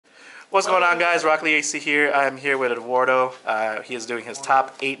What's going on, guys? Rock Lee AC here. I'm here with Eduardo. He is doing his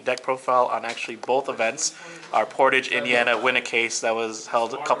top 8 deck profile on actually both events. Our Portage, Indiana Winner Case that was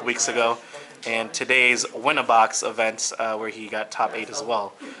held a couple weeks ago, and today's Win-A-Box event where he got top 8 as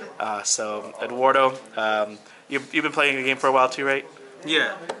well. So, Eduardo, you've been playing the game for a while too, right?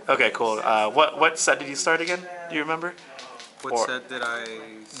 Yeah. Okay, cool. What set did you start again? Do you remember? What set did I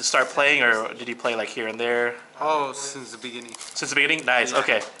start playing, or did you play like here and there? Oh, since the beginning. Since the beginning? Nice. Yeah.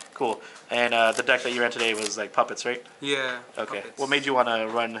 Okay, cool. And the deck that you ran today was like puppets, right? Yeah. Okay. Puppets. What made you want to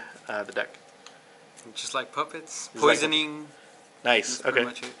run the deck? Just like puppets. Just poisoning. Like nice. That's okay.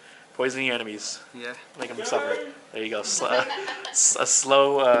 Much it. Poisoning your enemies. Yeah. Make them suffer. There you go. A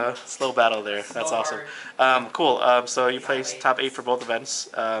slow battle there. That's awesome. Cool. So you placed top 8 for both events.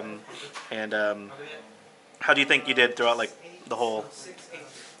 And how do you think you did throughout like the whole,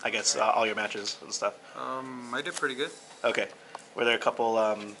 I guess, all your matches and stuff? I did pretty good. Okay. Were there a couple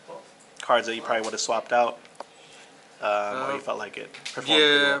cards that you probably would have swapped out? Or you felt like it performed pretty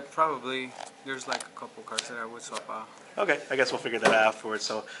well? Probably. There's like a couple cards that I would swap out. Okay, I guess we'll figure that out afterwards.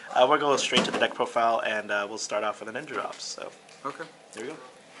 So we're going to go straight to the deck profile, and we'll start off with the ninja drops. So okay. There we go.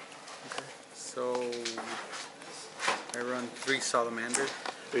 Okay. So I run 3 salamanders.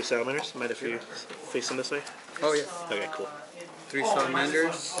 3 salamanders? Mind if you face them this way? Oh yeah. Okay, cool. 3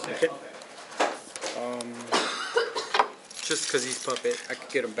 salamanders. Okay. Just because he's puppet, I could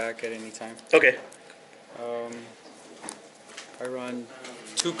get him back at any time. Okay. I run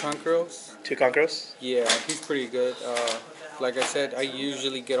 2 Conquerors. 2 Conquerors? Yeah, he's pretty good. Like I said, I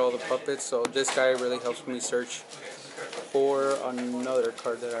usually get all the puppets, so this guy really helps me search for another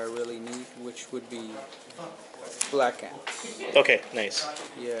card that I really need, which would be Black Ants. Okay, nice.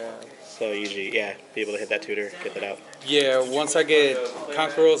 Yeah. So usually, yeah, be able to hit that tutor, get that out. Yeah, once I get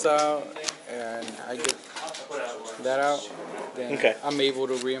Conquerors out and I get that out, then I'm able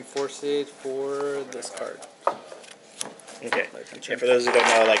to reinforce it for this card. Okay. Yeah, for those who don't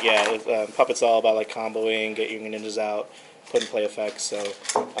know, like, yeah, Puppet's all about like comboing, getting your ninjas out, put in play effects. So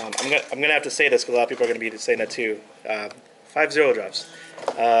I'm gonna have to say this because a lot of people are gonna be saying that too. 5 0 drops.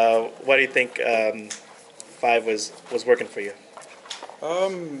 What do you think 5 was working for you?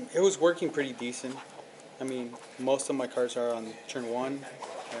 It was working pretty decent. I mean, most of my cards are on turn 1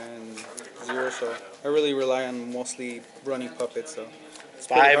 and 0, so I really rely on mostly running puppets. So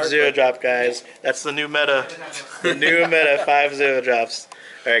 5 0 drop, guys. That's the new meta. The new meta, 5 0 drops.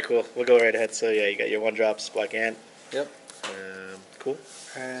 All right, cool. We'll go right ahead. So yeah, you got your 1 drops, Black Ant. Yep. Cool.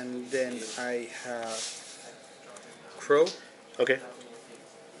 And then I have Crow. Okay.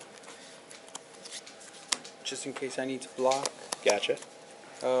 Just in case I need to block. Gotcha.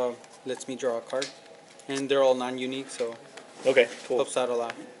 Lets me draw a card, and they're all non-unique, so okay, cool. Helps out a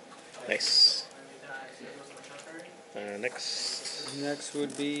lot. Nice. Next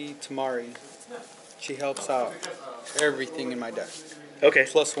would be Tamari. She helps out everything in my deck. Okay.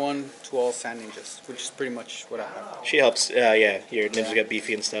 +1 to all sand ninjas, which is pretty much what I have. She helps. Yeah, your ninjas get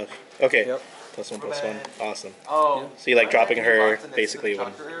beefy and stuff. Okay. Yep. +1/+1. Awesome. Oh. So you like dropping her basically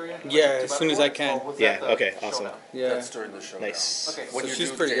when? Yeah, as soon as I can. Yeah. Okay. Awesome. Yeah. That's during the show. Nice. Okay. So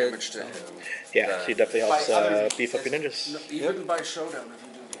she's pretty good. Yeah, she definitely helps beef up your ninjas. Even by showdown, if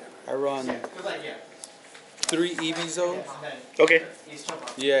you do I run 3 EV zones. Okay.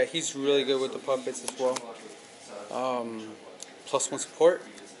 Yeah, he's really good with the puppets as well. +1 support.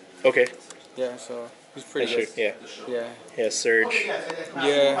 Okay. Yeah, so he's pretty good. Yeah. Yeah. Yeah, Surge.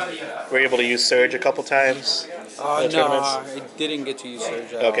 Yeah. Were you able to use Surge a couple times? No, I didn't get to use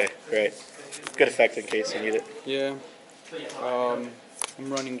Surge at all. Okay, right. Good effect in case you need it. Yeah. I'm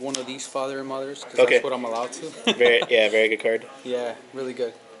running one of these Father and Mothers because okay. that's what I'm allowed to. very good card. Yeah, really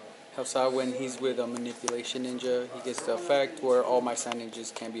good. Helps out when he's with a Manipulation Ninja. He gets the effect where all my Sand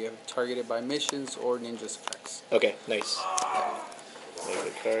Ninjas can be targeted by missions or ninjas effects. Okay, nice. Very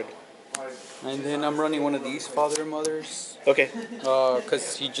good card. And then I'm running one of these Father and Mothers. Okay.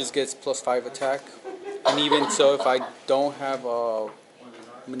 Because he just gets +5 attack. And even so, if I don't have a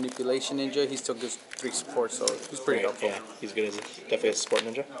Manipulation Ninja, he still gives 3 support, so he's pretty helpful. Yeah, he's good as definitely a support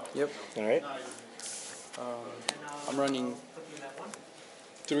ninja. Yep. All right. I'm running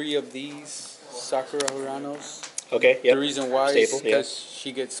 3 of these Sakura Huranos. Okay. Yep. The reason why is because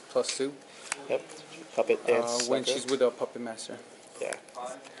she gets +2. Yep. Puppet dance. When she's with a Puppet Master. Yeah.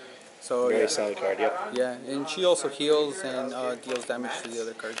 So very solid card. Yep. Yeah, and she also heals and deals damage to the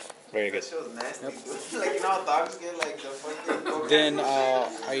other cards. Very good. Yep. Then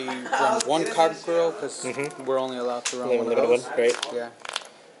I run 1 Coggirl because we're only allowed to run one of those. Right. Yeah.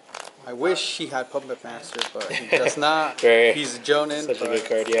 I wish he had Puppet Master, but he does not. Very, he's a Jonin. Such a good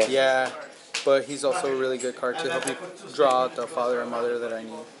card, yeah. Yeah. but he's also a really good card to help me draw out the father and mother that I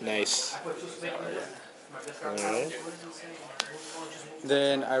need. Nice. Alright.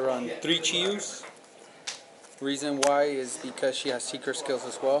 Then I run 3 Chiyus. Reason why is because she has secret skills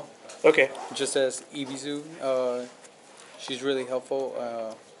as well. Okay. Just as Ibizu. She's really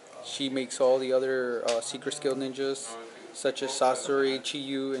helpful. She makes all the other secret skill ninjas, such as Sasori,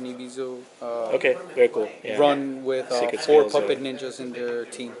 Chiyu, and Ibizu, Okay, very cool. Yeah. run with Secret 4 skills, puppet ninjas in their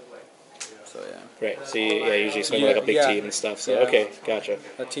team. So yeah. Right. So you usually swing like a big team and stuff. So Yeah. okay, gotcha.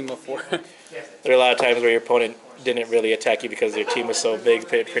 A team of 4. There are a lot of times where your opponent didn't really attack you because their team was so big,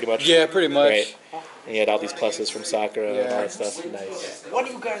 pretty much. Yeah, pretty much. Right. And you had all these pluses from Sakura and all Yeah. that stuff. Nice. Why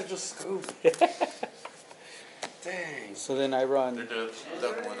do you guys just scoop? Dang. So then I run They're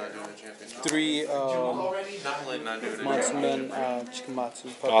definitely not doing the championship. 3 Definitely not doing it. Monsuman Chikamatsu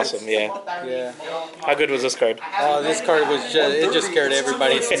puppets. Awesome. Yeah. Yeah. How good was this card? This card was it just scared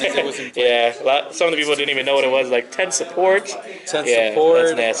everybody as soon as it was in play. Yeah. Some of the people didn't even know what it was. Like 10 support. 10 Yeah,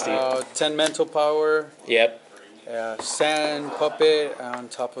 support, that's nasty. 10 mental power, Yep. sand puppet. On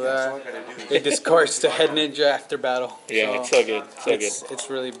top of that, it discards the head ninja after battle. Yeah. It's so good. So good. It's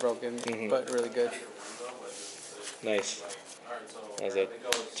really broken, but really good. Nice. That's it.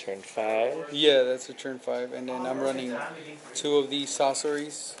 Turn 5. Yeah, that's a turn 5, and then I'm running 2 of these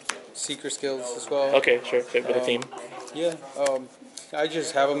Sasoris, secret skills as well. Okay, sure. Fit with the team. Yeah, I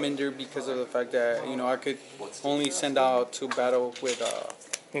just have them in there because of the fact that I could only send out to battle with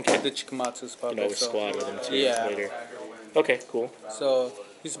the Chikamatsu's You know, puppet. with squad with them too Yeah. later. Okay, cool. So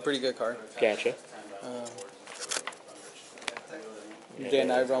he's a pretty good card. Gotcha.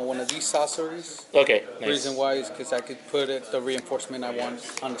 Then I run one of these Sasoris. Okay, nice. Reason why is because I could put the reinforcement I want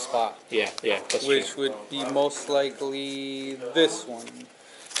on the spot, Yeah, that's which true. would be most likely this one.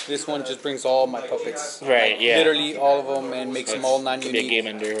 This one just brings all my puppets. Right, yeah. Literally all of them and makes them all Could be a non-unique. game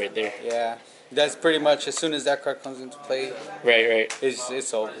ender right there. Yeah. That's pretty much as soon as that card comes into play, Right.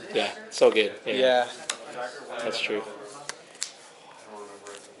 it's over. Yeah, so good. Yeah, Yeah. that's true.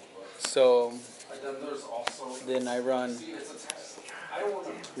 So then I run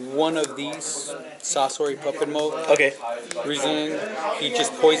one of these Sasori puppet mode. Okay, Reason he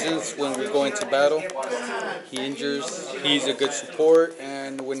just poisons when we go into battle. He injures. He's a good support,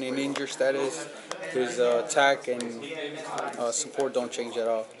 and when in injure status, his attack and support don't change at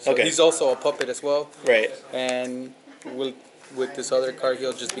all. So Okay. he's also a puppet as well. right. And with this other card,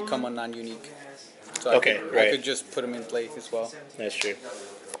 he'll just become a non-unique. So Okay, I right. could just put him in play as well. That's true.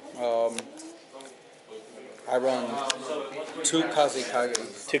 I run 2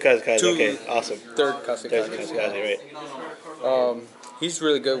 Kazekage. Two Kazekage. Two- Okay, awesome. Third There's Kazekage. Kazekage, right. He's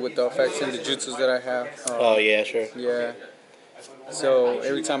really good with the effects and the jutsus that I have. Oh yeah, sure. Yeah. So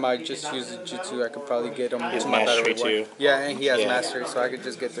every time I just use the jutsu, I could probably get him His to my battle mastery, reward. too. Yeah, and he has Yeah. mastery, so I could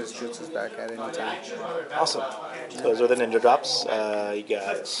just get those jutsus back at any time. Awesome. Those are the ninja drops. You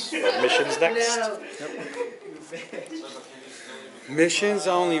got missions next. Missions,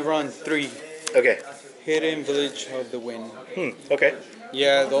 I only run 3. Okay. Hidden Village of the Wind. Okay.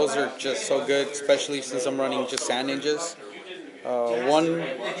 Yeah, those are just so good, especially since I'm running just sand ninjas.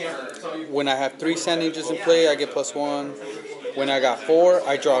 When I have 3 sand ninjas in play, I get +1. When I got 4,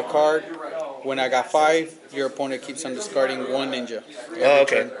 I draw a card. When I got 5, your opponent keeps on discarding 1 ninja. every Oh,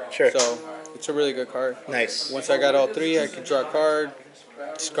 okay. turn. Sure. So it's a really good card. Nice. Once I got all 3, I could draw a card,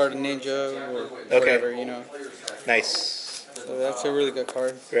 discard a ninja, or whatever, Nice. So that's a really good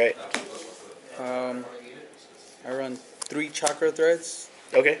card. Right. I run 3 chakra threads.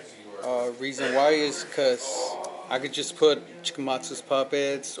 Okay. Reason why is because I could just put Chikamatsu's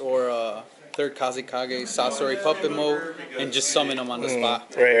puppets or third Kazekage Sasori puppet mode and just summon them on the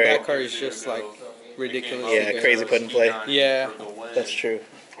spot. right. That card is just like ridiculous. Yeah, crazy put in play. Yeah. That's true.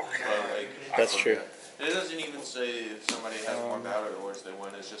 That's true. It doesn't even say if somebody has more battle rewards they win.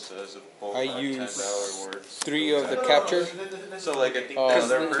 It just says if both I have 10 use battle rewards. 3 of the capture. So like I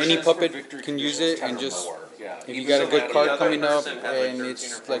think Any puppet can use it, and just if you got a good card coming up, and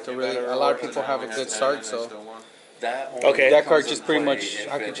it's like a lot of people have a good start, so Okay. that card just pretty much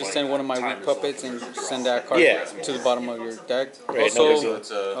I could just send one of my weak puppets and send that card Yeah. to the bottom of your deck. Right, no big Also, deal. it's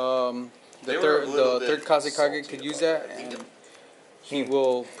a the third Kazekage could use that, and he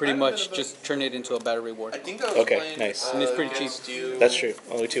will pretty much just turn it into a battle reward. I think I was Okay, playing, nice. And it's pretty against cheap. You That's true.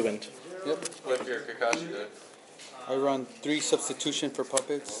 Only 2 wins. Yep. with your Kakashi deck. I run 3 substitution for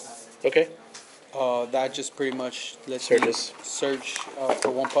puppets. Okay. That just pretty much lets Searches. me search for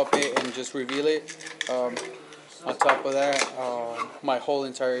one puppet and just reveal it. On top of that, my whole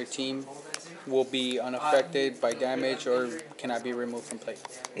entire team will be unaffected by damage or cannot be removed from play.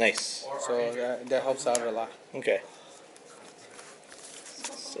 Nice. So that helps out a lot. Okay.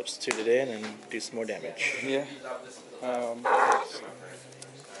 substitute it in and do some more damage. Yeah. I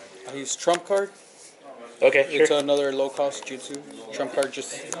use Trump Card. Okay, It's sure. another low-cost jutsu. Trump Card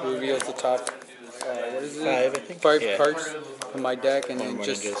just reveals the top, what is it? 5, I think. 5 Yeah. cards in my deck, and One then more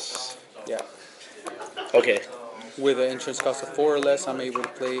just, ninjas. yeah. Okay. With an entrance cost of 4 or less, I'm able to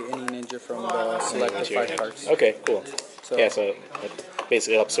play any ninja from the selected 5 cards. Okay, cool. So, Yeah, so it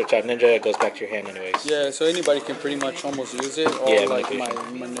basically helps search out ninja. It goes back to your hand anyways. yeah, so anybody can pretty much almost use it. All Yeah, like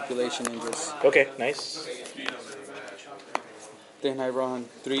manipulation. my manipulation ninjas. Okay, nice. Then I run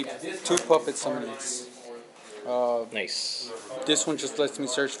 2 puppet summons. Nice. This one just lets me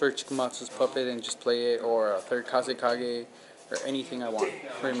search for Chikamatsu's puppet and just play it, or a third Kazekage, or anything I want,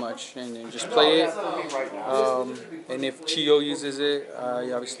 pretty much, and then just play it. And if Chiyo uses it,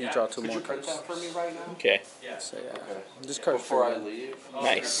 you obviously draw 2 more cards. Okay, So yeah, this card's pretty good.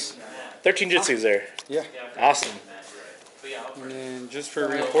 nice. 13 jutsus there. Yeah. Awesome. And then just for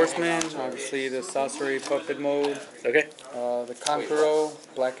reinforcement, obviously the Sasori puppet mode, Okay. the Kankuro,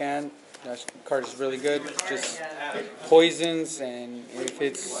 Black Ant. That card is really good. Just poisons, and if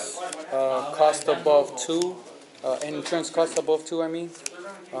it's cost above 2, entrance cost above 2, I mean,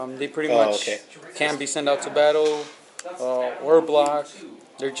 they pretty much can be sent out to battle or block.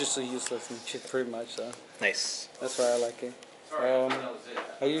 They're just a useless shit, pretty much. So Nice. that's why I like it.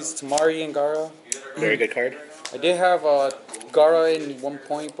 I used Tamari and Gara. Very good card. I did have Gara in one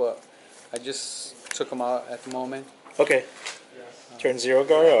point, but I just took him out at the moment. Okay. Turn 0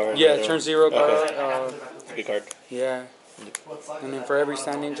 Gara or? Yeah, turn 0 Gara. Okay. Good card. Yeah. And then for every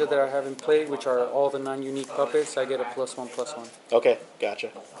stand ninja that I haven't played, which are all the non-unique puppets, I get a +1/+1. Okay, gotcha.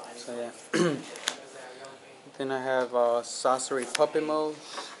 So yeah. Then I have Sasori puppet mode.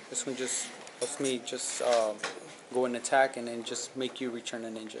 This one just lets me just go and attack and then just make you return a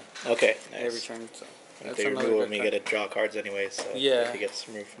ninja Okay, every nice. turn. So If that's they another remove good them, you card. get to draw cards anyways. So Yeah. if he gets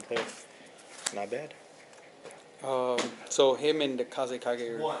removed from play, it's not bad. So him and the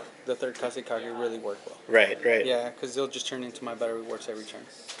Kazekage, the third Kazekage, really work well. Right, right. Yeah, because they'll just turn into my battle rewards every turn.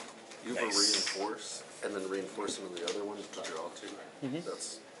 You have Nice. a reinforce, and then reinforcing on the other one to draw 2.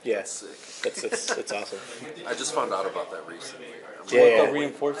 That's Yeah. sick. It's awesome. I just found out about that recently. Yeah, yeah. The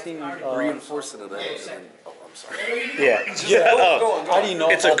reinforcing. Reinforcing an egg, and then, oh, I'm sorry. Yeah. Yeah. Oh, How do you know?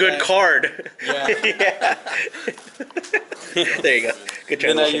 it's a about good that? card. Yeah. Yeah. There you go. Good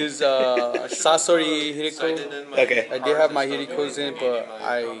Then I transition. use Sasori Hiriko. Okay. I did have my Hirikos in, but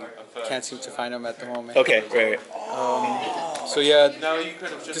I can't seem to find them at the moment. Okay, right. So yeah,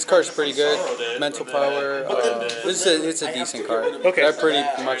 this card's pretty good. Mental power. It's a decent card. Okay. I pretty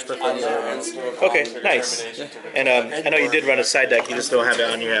much prefer the other ones. Okay, nice. And I know you did run a side deck. You just don't have it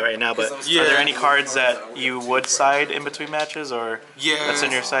on you right now. But Yeah. are there any cards that you would side in between matches, or that's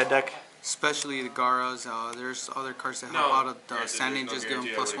in your side deck? Especially the Garas. There's other cards that help out of the Sand Ninjas, give them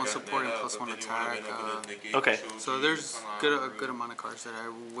 +1 support and +1 attack. Okay. So there's a good amount of cards that I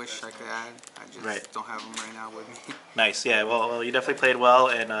wish I could add. I just don't have them right now with me. Nice. Yeah. Well, you definitely played well,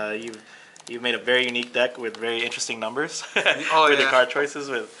 and you've made a very unique deck with very interesting numbers. Oh, with the yeah. card choices,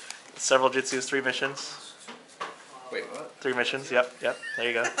 with several jutsus, 3 missions. Wait, what? 3 missions. Yep. There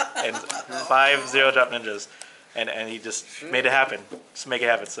you go. And 5 0-drop ninjas, and he just made it happen. Just make it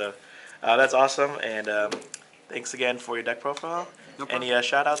happen. So. That's awesome, and thanks again for your deck profile. No problem. Any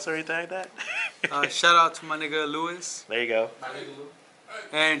shout outs or anything like that? Shout out to my nigga Lewis. There you go.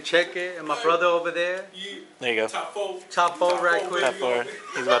 And check it. And my brother over there. There you go. Top 4 right quick. Top 4.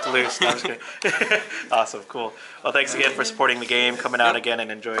 He's about to lose. No, I'm just kidding. Awesome, cool. Well, thanks again for supporting the game, coming out again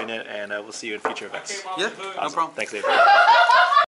and enjoying it, and we'll see you in future events. Yeah, no Awesome. problem. Thanks, Dave.